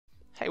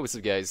Hey, what's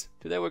up guys?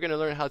 Today we're gonna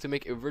learn how to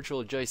make a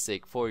virtual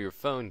joystick for your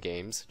phone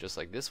games, just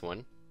like this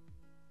one.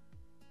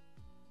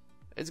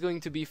 It's going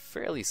to be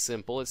fairly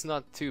simple, it's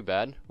not too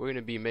bad. We're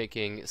gonna be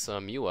making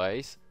some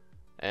UIs,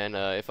 and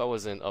if I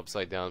wasn't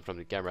upside down from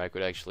the camera I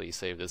could actually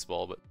save this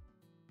ball, but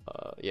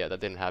yeah, that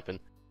didn't happen.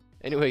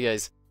 Anyway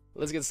guys,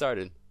 let's get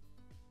started.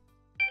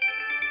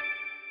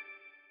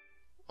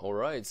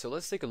 Alright, so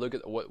let's take a look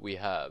at what we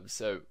have.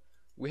 So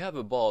we have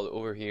a ball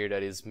over here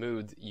that is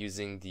moved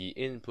using the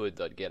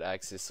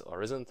input.getAxis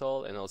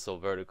horizontal and also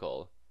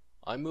vertical.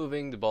 I'm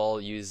moving the ball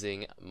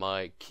using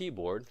my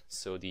keyboard,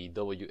 so the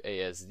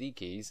WASD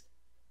keys.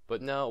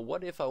 But now,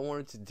 what if I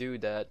wanted to do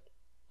that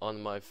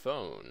on my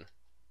phone?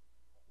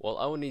 Well,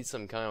 I would need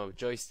some kind of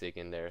joystick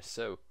in there.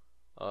 So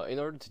in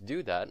order to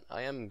do that,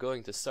 I am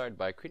going to start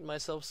by creating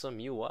myself some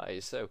UI.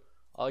 So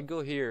I'll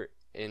go here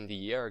in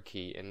the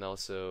hierarchy and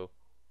also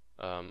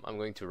I'm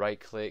going to right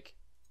click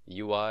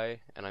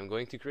UI, and I'm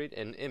going to create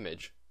an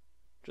image.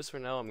 Just for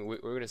now, we're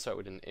going to start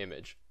with an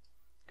image.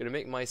 I'm going to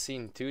make my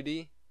scene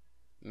 2D.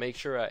 Make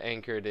sure I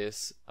anchor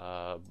this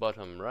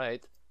bottom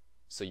right.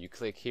 So you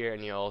click here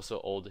and you also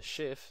hold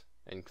shift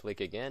and click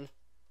again.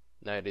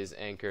 Now it is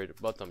anchored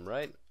bottom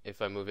right.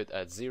 If I move it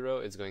at 0,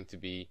 it's going to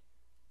be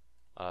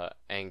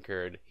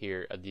anchored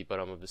here at the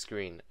bottom of the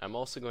screen. I'm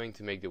also going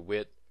to make the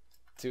width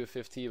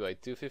 250 by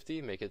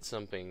 250, make it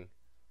something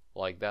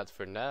like that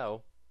for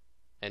now,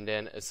 and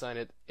then assign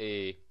it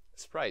a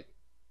sprite.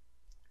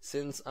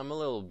 Since I'm a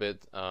little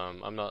bit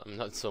I'm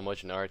not so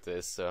much an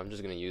artist, so I'm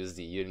just gonna use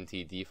the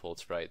Unity default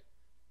sprite.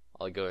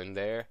 I'll go in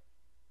there,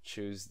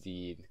 choose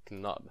the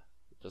knob,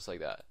 just like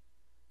that.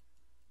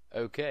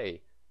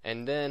 Okay,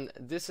 and then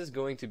this is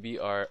going to be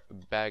our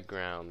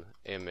background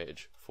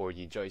image for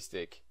the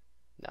joystick.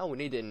 Now we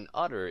need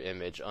another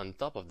image on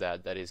top of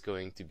that that is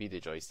going to be the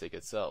joystick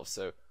itself.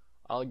 So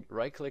I'll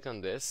right click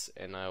on this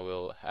and I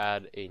will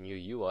add a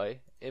new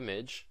UI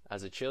image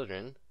as a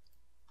children,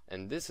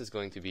 and this is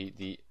going to be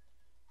the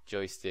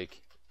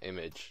joystick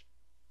image.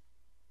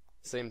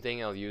 Same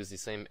thing, I'll use the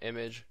same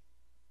image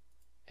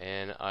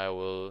and I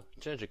will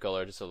change the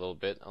color just a little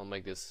bit. I'll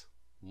make this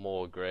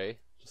more gray,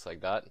 just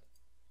like that.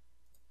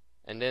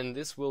 And then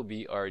this will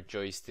be our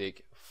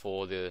joystick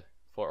for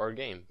our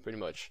game, pretty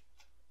much.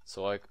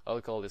 So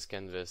I'll call this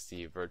canvas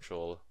the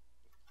virtual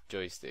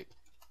joystick.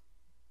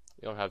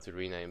 You don't have to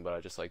rename, but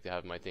I just like to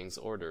have my things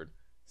ordered.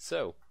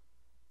 So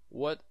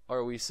what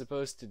are we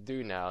supposed to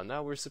do now?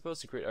 Now we're supposed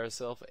to create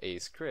ourselves a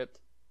script,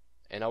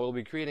 and I will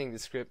be creating the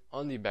script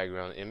on the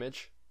background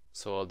image.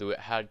 So I'll do a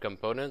add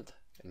component,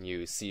 a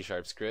new C#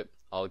 script.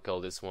 I'll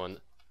call this one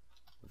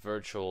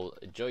virtual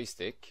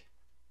joystick,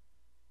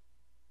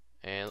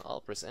 and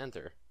I'll press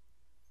enter.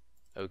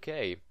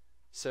 Okay,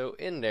 so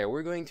in there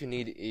we're going to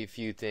need a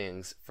few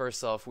things.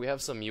 First off, we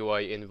have some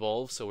UI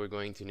involved, so we're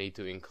going to need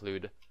to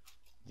include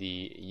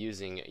the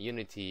using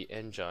Unity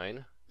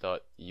engine.ui,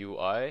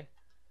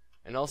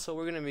 and also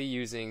we're going to be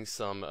using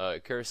some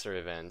cursor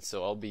events,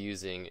 so I'll be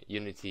using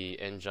Unity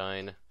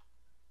engine.event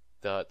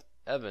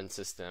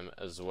system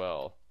as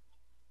well.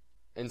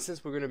 And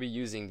since we're going to be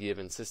using the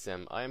event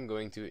system, I am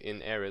going to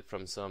inherit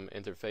from some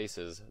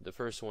interfaces. The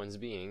first ones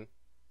being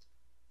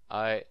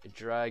I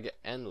drag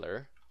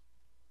handler,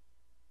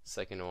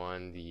 second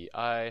one the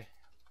I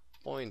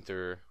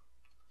pointer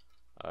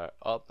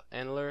up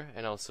handler,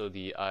 and also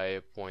the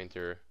I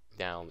pointer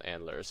down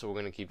handler. So we're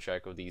going to keep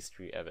track of these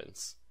three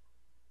events.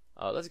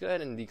 Let's go ahead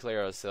and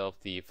declare ourselves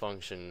the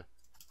function,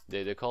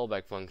 the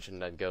callback function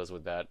that goes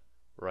with that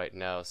right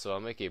now. So I'll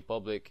make a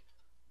public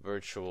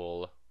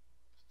virtual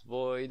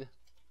void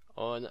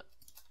on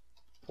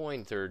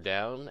pointer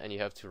down, and you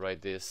have to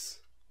write this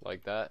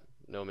like that,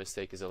 no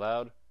mistake is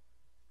allowed.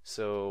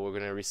 So we're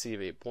going to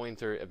receive a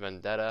pointer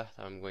event data.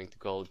 I'm going to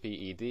call it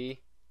PED.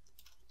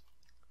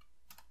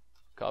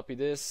 Copy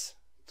this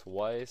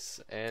twice,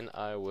 and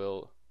I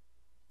will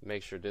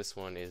make sure this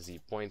one is the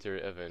pointer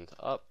event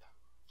up,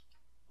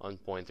 on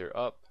pointer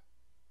up,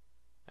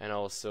 and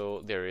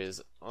also there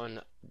is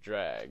on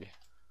drag,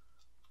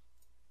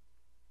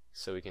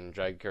 so we can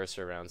drag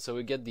cursor around. So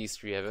we get these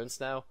three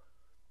events now,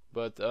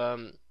 but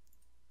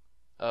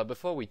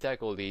before we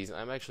tackle these,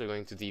 I'm actually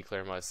going to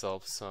declare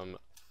myself some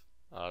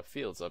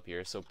fields up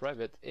here. So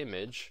private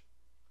image,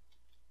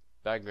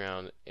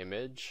 background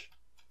image,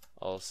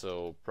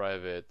 also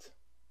private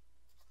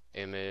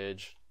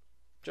image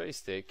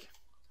joystick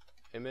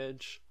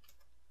image,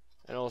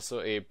 and also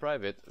a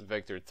private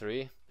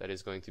vector3 that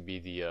is going to be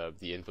the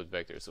input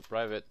vector. So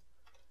private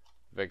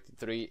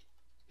vector3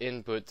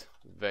 input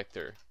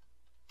vector.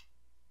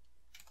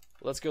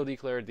 Let's go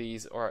declare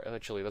these, or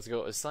actually let's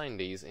go assign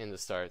these in the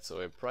start.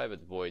 So a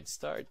private void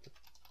start,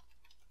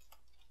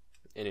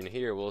 and in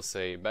here we'll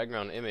say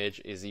background image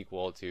is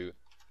equal to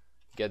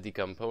get the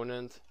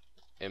component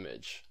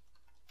image,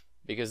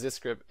 because this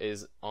script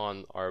is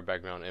on our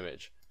background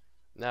image.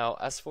 Now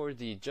as for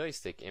the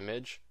joystick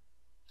image,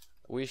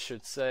 we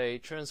should say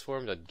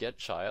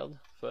transform.getChild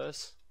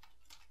first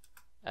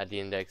at the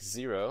index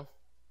 0,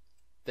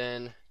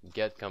 then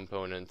get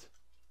component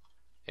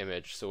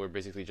image. So we're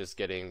basically just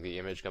getting the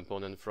image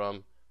component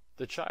from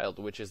the child,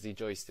 which is the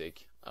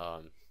joystick,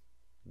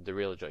 the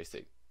real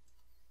joystick.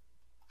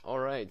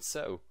 Alright,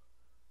 so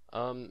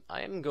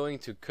I am going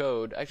to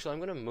code, actually I'm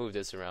going to move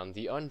this around.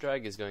 The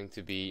undrag is going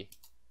to be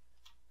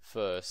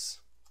first,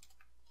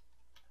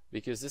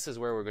 because this is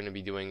where we're going to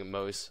be doing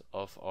most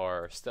of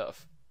our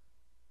stuff.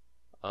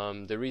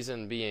 The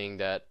reason being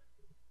that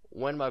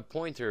when my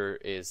pointer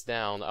is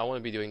down, I want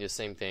to be doing the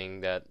same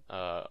thing that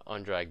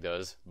undrag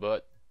does,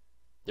 but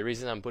the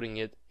reason I'm putting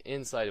it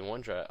inside of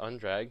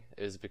undrag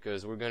is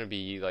because we're going to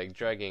be like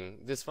dragging,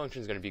 this function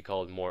is going to be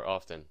called more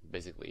often,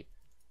 basically.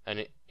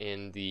 And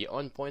in the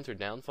onPointer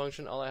down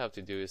function, all I have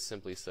to do is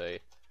simply say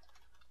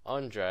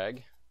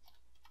undrag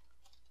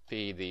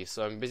PED.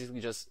 So I'm basically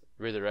just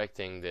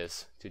redirecting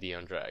this to the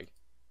undrag.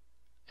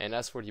 And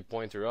as for the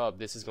pointer up,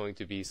 this is going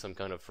to be some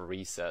kind of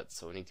reset,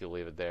 so we need to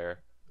leave it there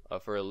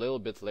for a little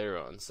bit later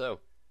on. So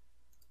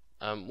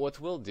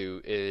what we'll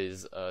do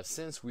is,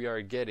 since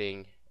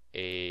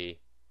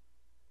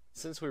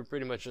we're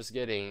pretty much just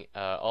getting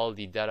all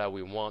the data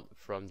we want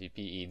from the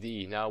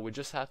PED, now we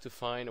just have to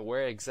find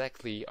where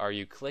exactly are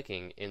you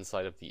clicking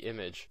inside of the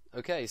image.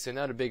 Okay, so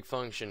now the big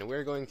function,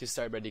 we're going to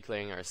start by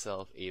declaring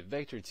ourselves a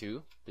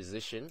vector2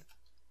 position,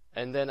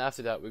 and then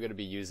after that we're going to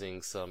be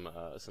using some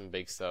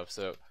big stuff.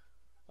 So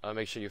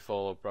make sure you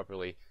follow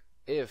properly.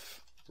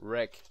 If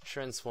rec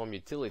transform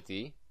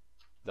utility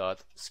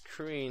dot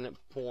screen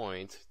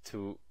point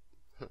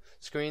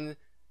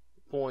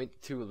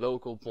to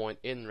local point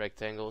in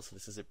rectangles.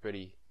 This is a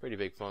pretty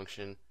big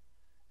function,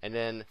 and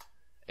then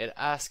it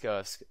asks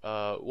us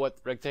what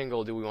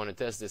rectangle do we want to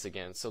test this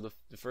against. So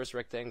the first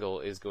rectangle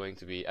is going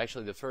to be,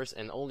 actually the first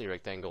and only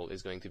rectangle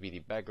is going to be the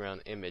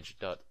background image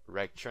dot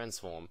rec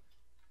transform,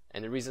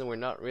 and the reason we're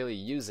not really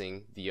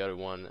using the other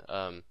one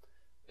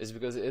is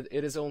because it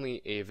is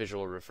only a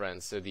visual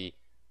reference. So the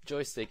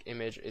joystick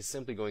image is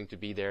simply going to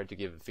be there to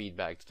give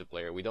feedback to the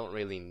player. We don't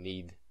really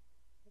need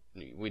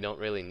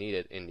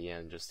it in the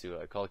end just to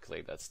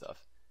calculate that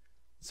stuff.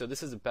 So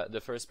this is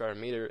the first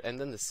parameter,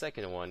 and then the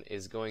second one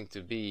is going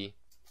to be,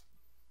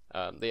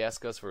 they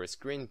ask us for a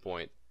screen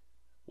point.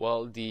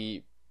 Well,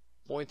 the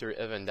pointer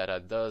event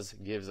data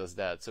gives us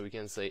that, so we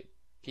can say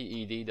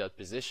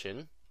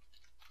ped.position,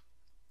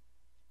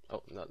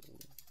 oh, not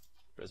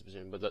press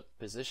position, but that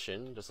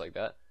position, just like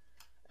that.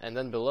 And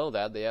then below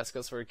that they ask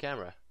us for a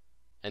camera,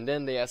 and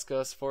then they ask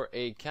us for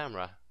a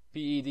camera.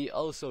 PED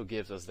also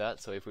gives us that,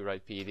 so if we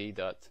write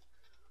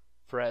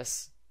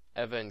PED.press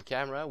event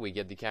camera, we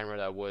get the camera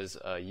that was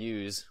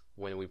used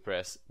when we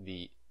press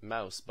the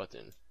mouse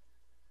button.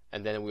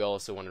 And then we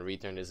also want to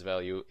return this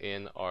value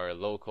in our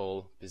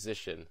local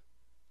position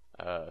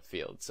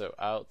field, so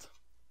out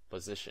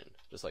position,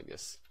 just like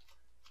this.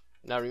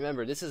 Now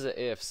remember, this is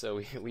a if,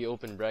 so we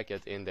open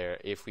bracket in there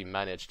if we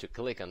manage to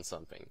click on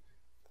something.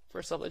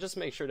 First off, let's just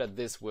make sure that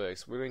this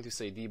works. We're going to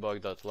say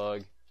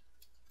debug.log,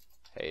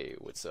 hey,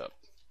 what's up?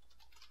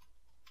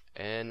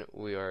 And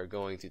we are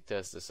going to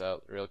test this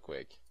out real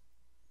quick.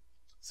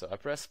 So I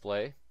press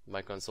play,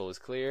 my console is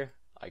clear,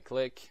 I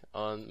click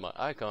on my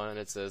icon and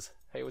it says,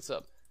 hey, what's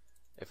up?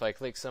 If I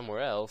click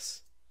somewhere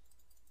else,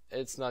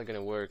 it's not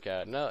gonna work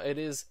out. Now it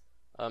is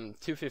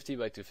 250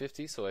 by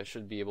 250, so I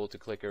should be able to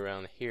click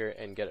around here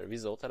and get a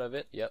result out of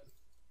it. Yep,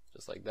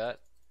 just like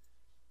that.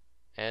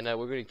 And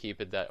we're gonna keep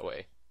it that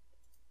way.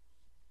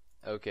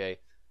 Okay,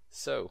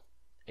 so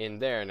in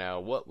there now,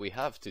 what we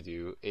have to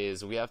do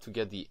is we have to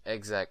get the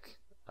exact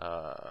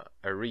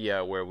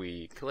area where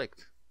we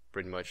clicked,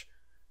 pretty much.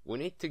 We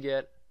need to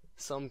get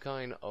some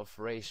kind of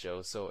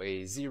ratio, so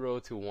a 0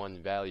 to 1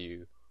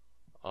 value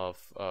of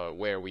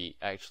where we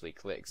actually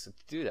click. So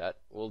to do that,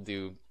 we'll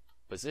do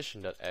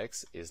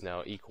position.x is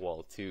now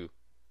equal to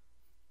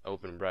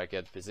open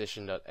bracket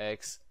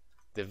position.x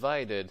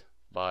divided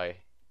by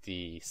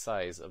the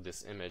size of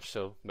this image.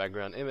 So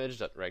background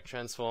image.rec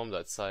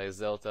transform.size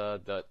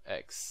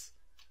delta.x.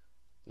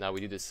 Now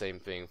we do the same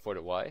thing for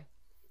the y.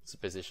 So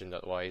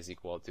position.y is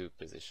equal to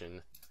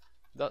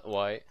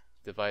position.y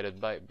divided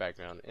by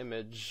background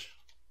image.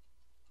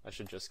 I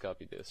should just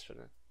copy this,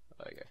 shouldn't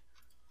I? Okay.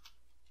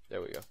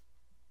 There we go.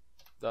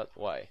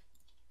 .y.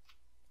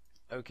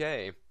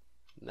 Okay.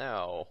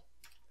 Now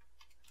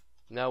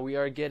we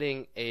are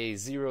getting a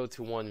 0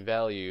 to 1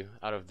 value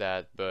out of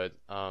that, but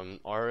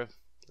our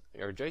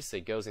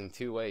joystick goes in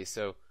two ways.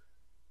 So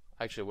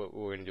actually what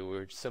we're going to do,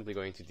 we're simply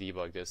going to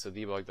debug this. So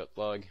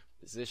debug.log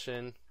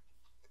position,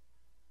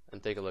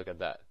 and take a look at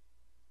that.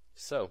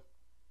 So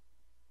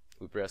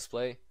we press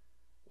play.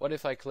 What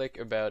if I click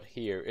about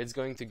here? It's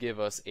going to give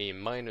us a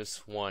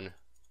 -1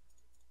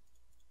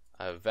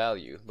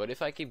 value, but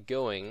if I keep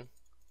going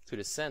to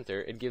the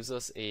center, it gives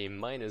us a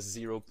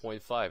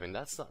 -0.5, and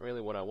that's not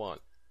really what I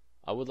want.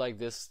 I would like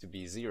this to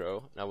be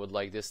 0, and I would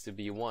like this to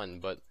be 1,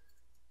 but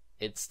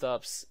it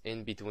stops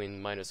in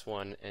between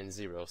 -1 and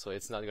 0, so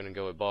it's not going to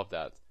go above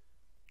that.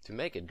 To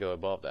make it go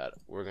above that,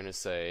 we're going to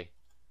say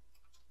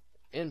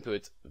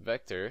input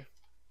vector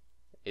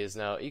is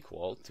now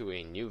equal to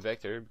a new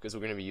vector, because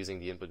we're going to be using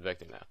the input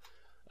vector now.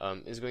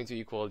 Is going to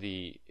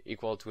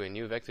equal to a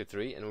new vector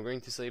 3, and we're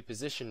going to say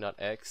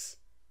position.x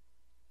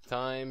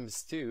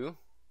times 2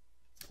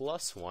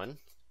 plus 1,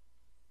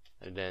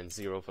 and then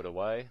 0 for the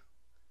y.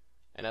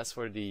 And as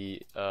for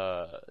the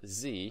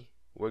z,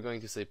 we're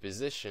going to say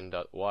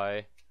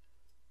position.y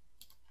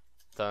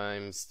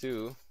times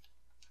 2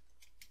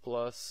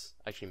 plus,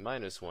 actually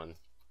minus 1.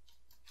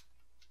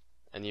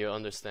 And you'll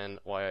understand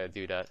why I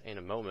do that in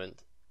a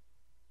moment.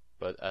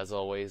 But as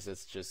always,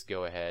 let's just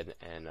go ahead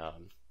and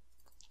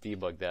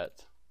debug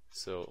that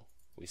so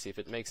we see if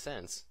it makes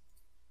sense.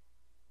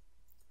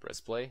 Press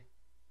play.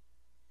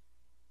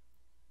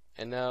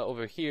 And now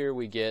over here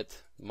we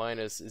get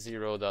minus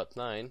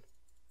 0.9.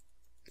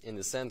 In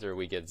the center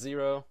we get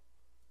 0.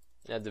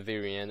 And at the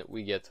very end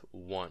we get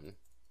 1.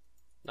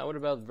 Now what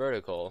about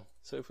vertical?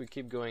 So if we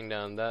keep going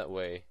down that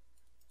way,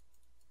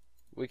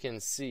 we can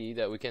see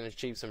that we can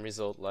achieve some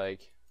result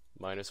like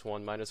minus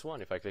 1, minus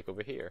 1 if I click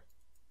over here.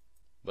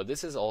 But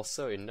this is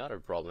also another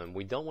problem.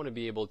 We don't want to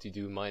be able to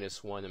do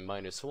minus 1 and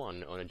minus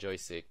 1 on a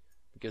joystick,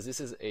 because this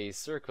is a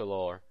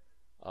circular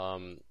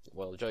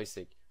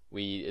joystick.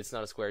 It's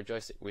not a square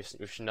joystick. We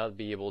should not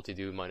be able to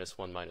do minus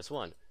 1, minus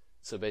 1.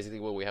 So basically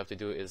what we have to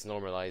do is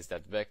normalize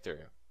that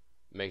vector.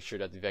 Make sure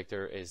that the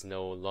vector is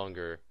no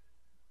longer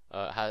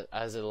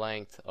has a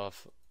length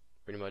of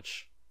pretty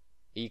much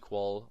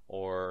equal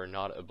or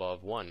not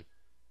above 1.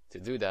 To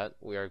do that,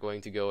 we are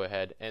going to go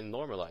ahead and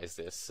normalize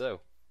this.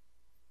 So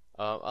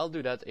I'll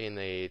do that in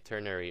a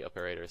ternary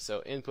operator.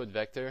 So input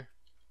vector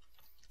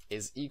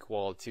is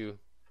equal to,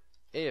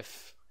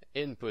 if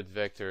input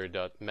vector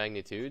dot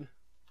magnitude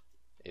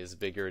is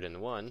bigger than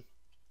 1,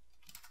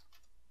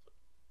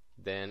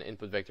 then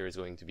input vector is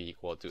going to be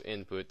equal to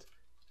input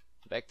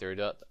vector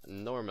dot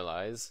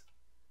normalize.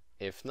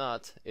 If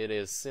not, it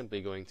is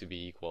simply going to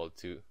be equal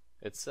to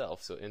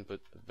itself, so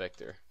input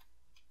vector.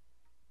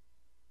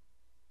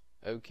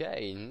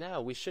 Okay, now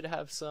we should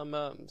have some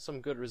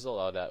good result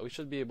out of that. We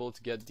should be able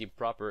to get the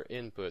proper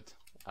input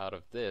out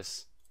of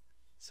this.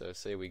 So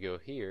say we go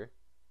here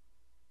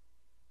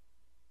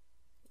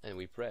and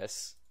we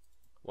press,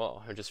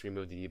 well, I just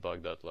removed the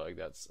debug.log.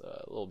 That's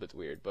a little bit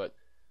weird, but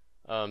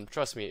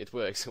trust me, it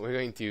works. I'm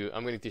going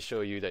to show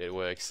you that it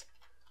works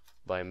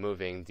by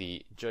moving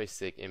the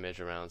joystick image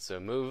around. So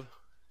move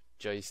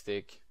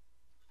joystick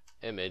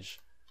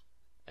image,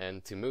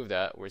 and to move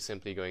that we're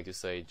simply going to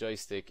say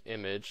joystick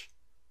image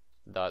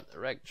dot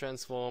rect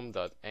transform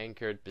dot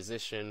anchored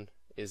position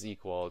is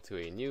equal to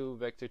a new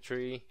vector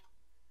tree,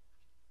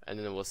 and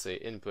then we'll say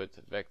input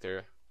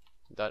vector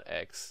dot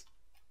x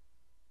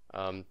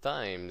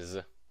times,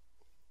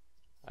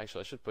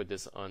 actually I should put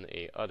this on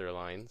a other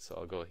line, so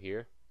I'll go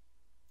here,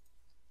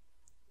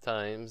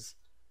 times,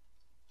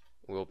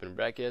 we open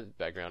bracket,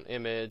 background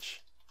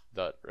image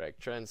dot rect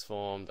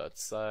transform dot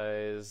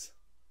size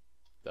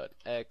dot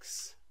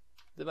x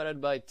divided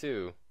by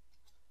 2.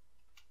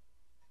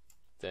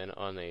 Then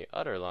on the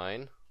other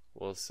line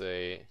we'll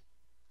say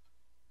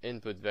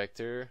input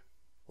vector,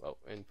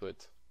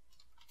 input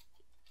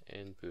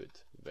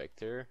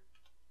vector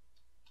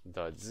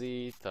dot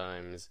z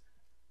times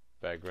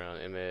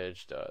background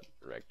image dot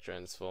rect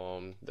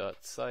transform dot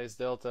size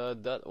delta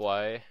dot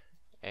y,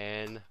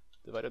 and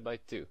divided by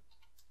 2.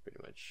 Pretty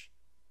much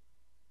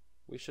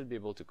we should be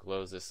able to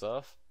close this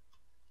off.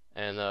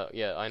 And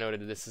yeah, I know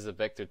that this is a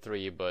vector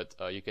 3, but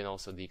you can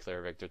also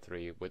declare vector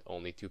 3 with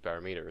only 2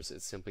 parameters.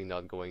 It's simply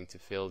not going to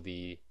fill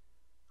the,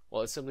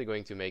 well, it's simply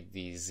going to make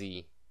the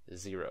z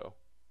 0,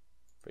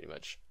 pretty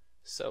much.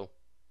 So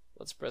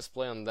let's press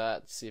play on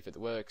that, see if it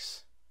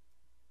works.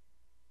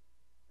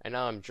 And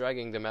now I'm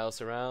dragging the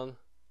mouse around,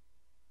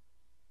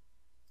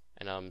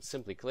 and I'm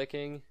simply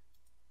clicking,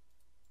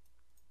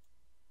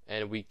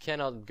 and we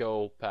cannot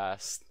go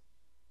past,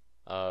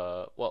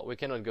 we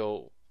cannot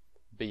go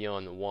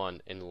beyond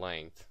 1 in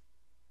length.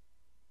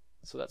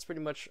 So that's pretty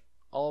much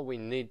all we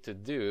need to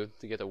do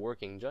to get a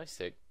working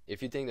joystick.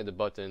 If you think that the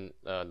button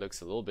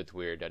looks a little bit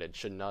weird, that it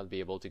should not be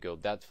able to go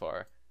that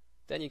far,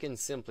 then you can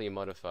simply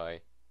modify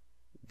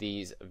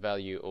these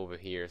value over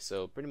here.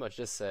 So pretty much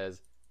this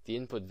says the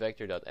input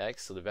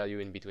vector.x, so the value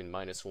in between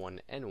 -1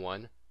 and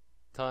 1,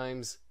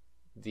 times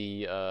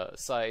the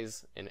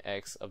size in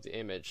x of the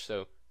image.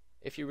 So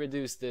if you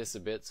reduce this a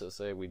bit, so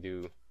say we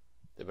do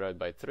divided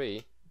by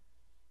 3,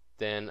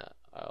 then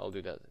I'll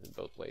do that in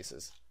both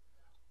places.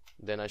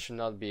 Then I should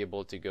not be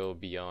able to go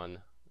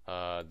beyond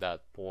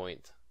that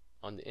point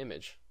on the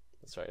image.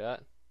 Let's try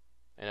that.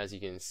 And as you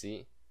can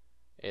see,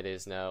 it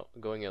is now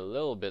going a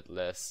little bit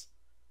less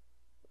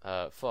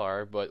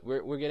far, but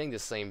we're getting the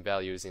same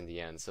values in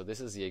the end. So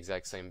this is the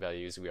exact same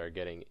values we are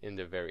getting in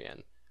the very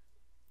end.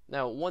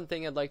 Now, one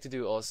thing I'd like to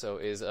do also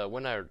is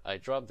when I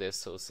drop this,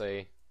 so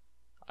say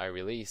I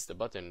release the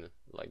button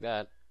like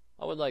that,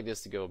 I would like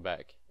this to go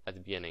back at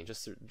the beginning,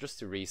 just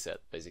to reset,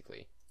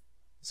 basically.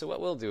 So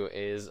what we'll do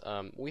is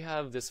we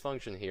have this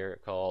function here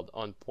called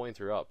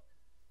onPointerUp,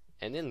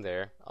 and in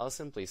there I'll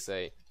simply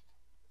say,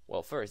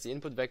 well, first the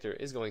input vector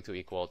is going to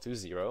equal to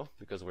 0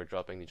 because we're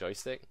dropping the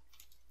joystick,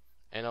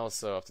 and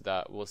also after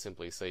that we'll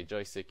simply say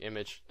joystick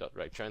image dot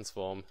rect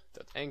transform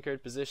dot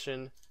anchored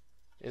position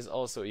is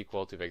also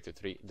equal to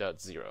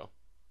vector3.0.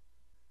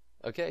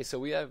 Okay, so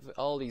we have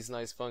all these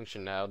nice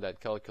functions now that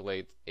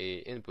calculate a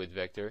input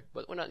vector,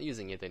 but we're not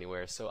using it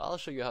anywhere. So I'll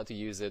show you how to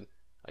use it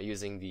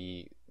using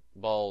the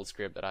ball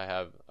script that I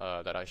have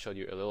that I showed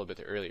you a little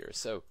bit earlier.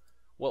 So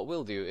what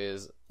we'll do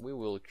is we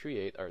will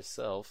create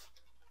ourselves.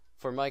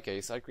 For my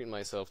case, I create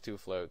myself two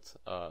float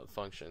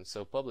functions.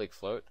 So public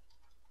float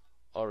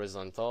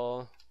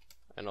horizontal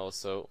and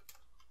also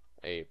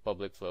a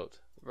public float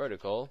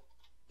vertical.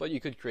 But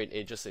you could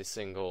create just a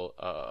single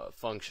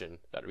function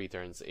that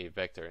returns a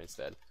vector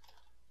instead.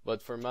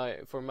 But for my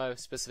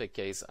specific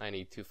case, I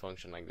need two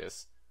functions like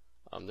this.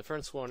 The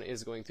first one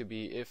is going to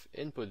be if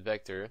input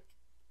vector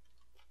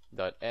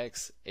dot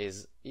x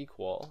is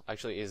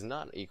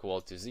not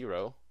equal to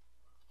 0,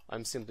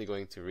 I'm simply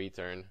going to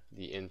return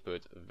the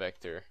input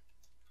vector.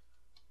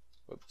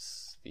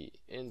 The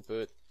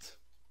input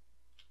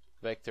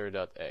vector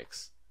dot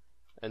x.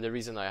 And the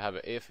reason I have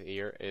an if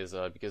here is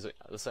because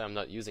let's say I'm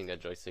not using that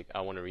joystick,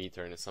 I want to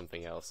return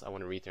something else. I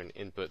want to return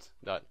input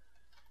dot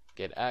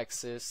get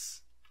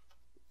axis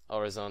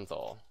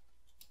horizontal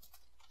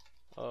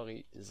for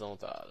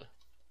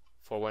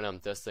when I'm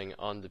testing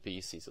on the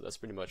PC. So that's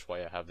pretty much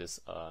why I have this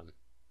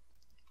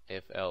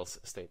if else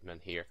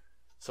statement here.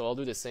 So I'll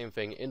do the same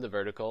thing in the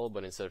vertical,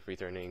 but instead of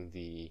returning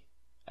the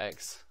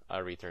x, I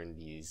return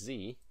the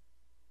z,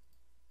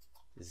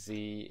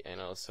 and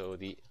also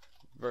the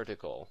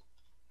vertical.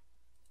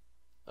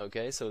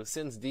 Okay, so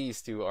since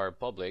these two are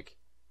public,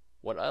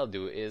 what I'll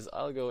do is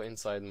I'll go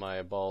inside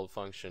my ball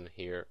function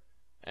here,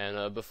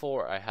 and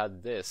before I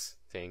had this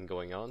thing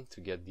going on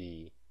to get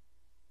the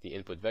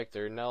input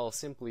vector, now I'll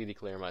simply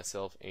declare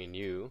myself a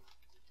new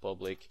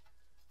public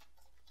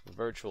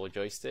virtual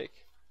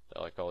joystick,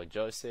 I'll call it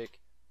joystick,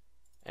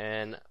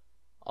 and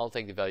I'll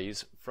take the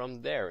values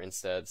from there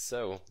instead.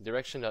 So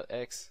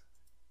direction.x,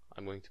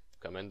 I'm going to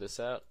comment this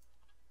out,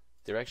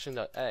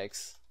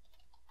 direction.x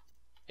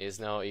is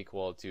now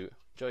equal to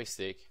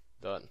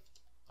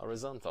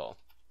joystick.horizontal,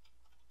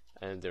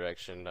 and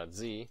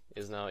direction.z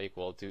is now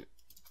equal to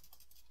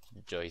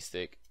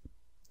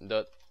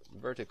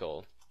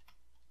joystick.vertical.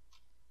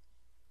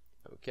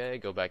 Okay,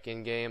 go back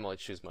in game, I'll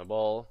choose my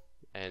ball,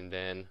 and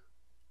then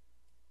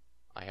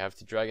I have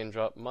to drag and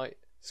drop my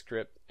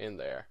script in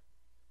there.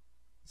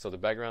 So the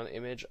background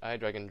image, I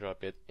drag and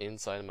drop it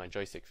inside my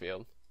joystick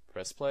field.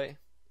 Press play,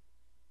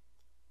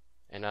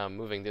 and now I'm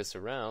moving this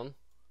around,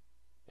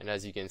 and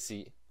as you can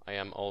see, I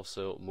am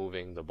also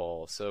moving the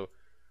ball. So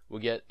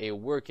we get a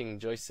working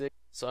joystick.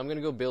 So I'm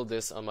gonna go build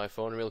this on my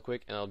phone real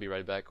quick, and I'll be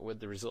right back with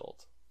the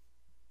result.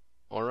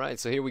 Alright,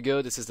 so here we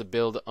go. This is the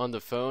build on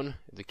the phone.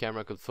 If the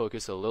camera could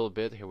focus a little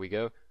bit, here we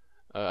go.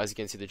 As you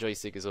can see, the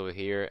joystick is over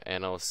here,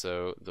 and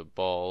also the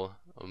ball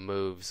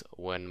moves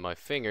when my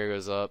finger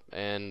goes up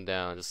and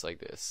down, just like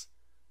this.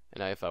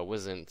 And if I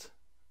wasn't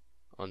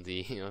on the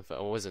if I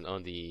wasn't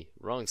on the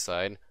wrong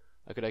side,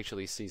 I could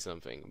actually see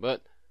something.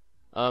 But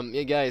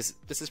yeah, guys,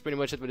 this is pretty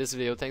much it for this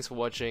video. Thanks for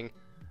watching.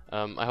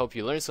 I hope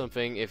you learned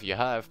something. If you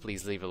have,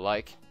 please leave a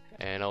like,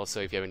 and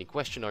also if you have any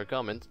question or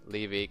comment,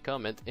 leave a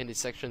comment in the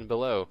section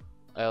below.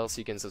 Else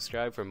you can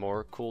subscribe for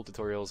more cool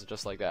tutorials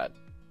just like that.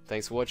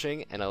 Thanks for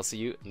watching, and I'll see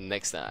you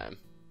next time.